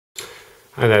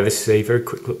Hi there, this is a very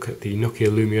quick look at the Nokia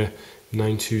Lumia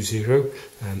 920.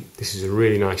 This is a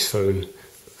really nice phone,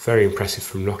 very impressive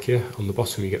from Nokia. On the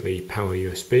bottom you get the power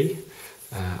USB.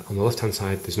 On the left hand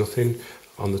side there's nothing.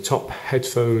 On the top,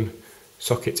 headphone,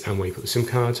 socket and where you put the SIM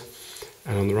card.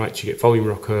 And on the right you get volume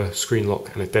rocker, screen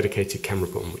lock and a dedicated camera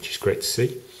button, which is great to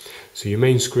see. So your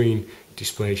main screen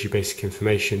displays your basic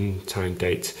information, time,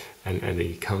 date and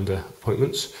any calendar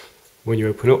appointments. When you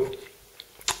open up,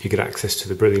 you get access to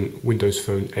the brilliant Windows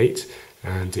Phone 8,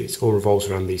 and it all revolves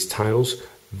around these tiles.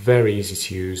 Very easy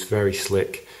to use, very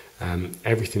slick.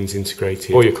 Everything's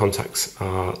integrated. All your contacts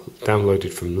are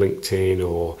downloaded from LinkedIn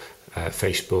or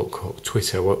Facebook or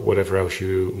Twitter, whatever else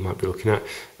you might be looking at,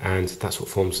 and that's what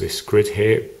forms this grid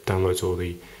here. It downloads all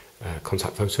the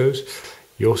contact photos.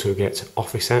 You also get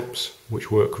Office apps,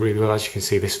 which work really well. As you can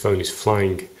see, this phone is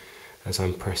flying as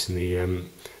I'm pressing the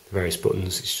various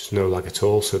buttons. It's just no lag at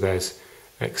all. So there's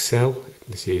Excel,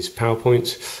 this is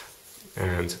PowerPoint,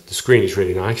 and the screen is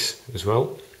really nice as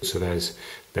well. So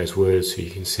there's Word, so you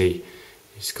can see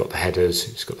it's got the headers,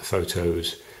 it's got the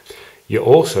photos. You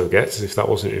also get, as if that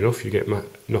wasn't enough, you get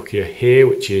Nokia Here,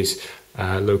 which is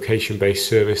a location-based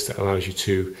service that allows you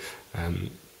to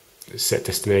set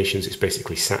destinations. It's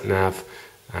basically sat nav,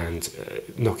 and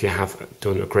Nokia have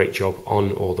done a great job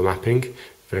on all the mapping,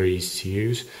 very easy to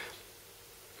use.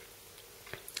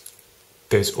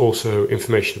 There's also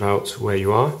information about where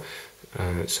you are.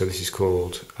 So this is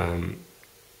called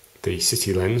the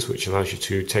City Lens, which allows you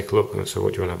to take a look. So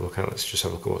what do you want to have a look at? Let's just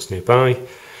have a look at what's nearby.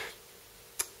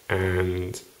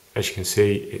 And as you can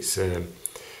see, it's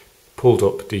pulled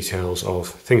up details of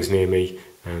things near me,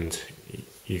 and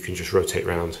you can just rotate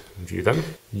around and view them.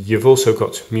 You've also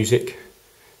got music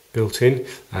built in.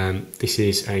 This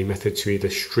is a method to either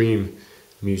stream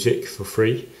music for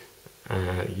free.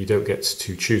 You don't get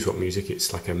to choose what music,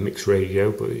 it's like a mixed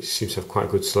radio, but it seems to have quite a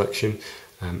good selection.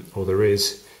 Or there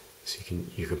is, so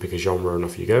you can pick a genre and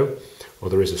off you go. Or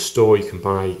there is a store you can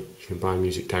buy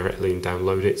music directly and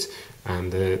download it,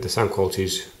 and the sound quality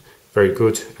is very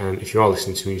good. And if you are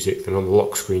listening to music, then on the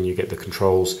lock screen you get the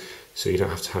controls, so you don't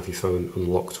have to have your phone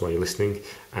unlocked while you're listening,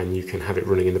 and you can have it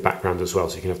running in the background as well,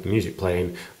 so you can have the music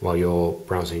playing while you're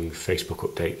browsing Facebook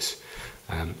updates.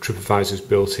 TripAdvisor's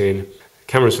built in.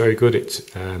 Camera's very good. It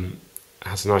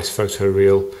has a nice photo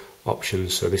reel option,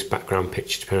 so this background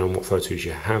picture, depending on what photos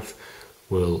you have,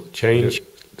 will change.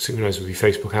 Synchronize with your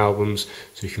Facebook albums,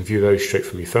 so you can view those straight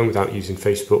from your phone without using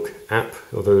Facebook app,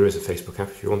 although there is a Facebook app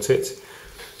if you want it.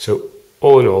 So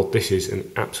all in all, this is an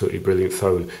absolutely brilliant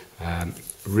phone.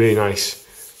 Really nice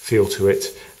feel to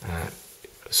it.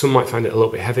 Some might find it a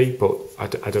little bit heavy, but I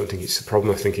don't think it's a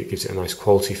problem. I think it gives it a nice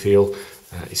quality feel.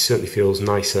 It certainly feels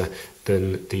nicer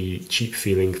than the cheap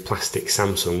feeling plastic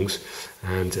Samsungs,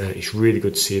 and it's really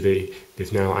good to see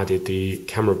they've now added the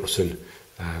camera button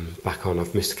back on.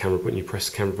 I've missed the camera button. You press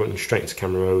the camera button straight into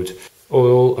camera mode. All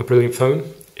in all, a brilliant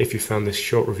phone. If you found this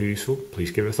short review useful,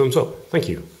 please give it a thumbs up. Thank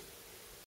you.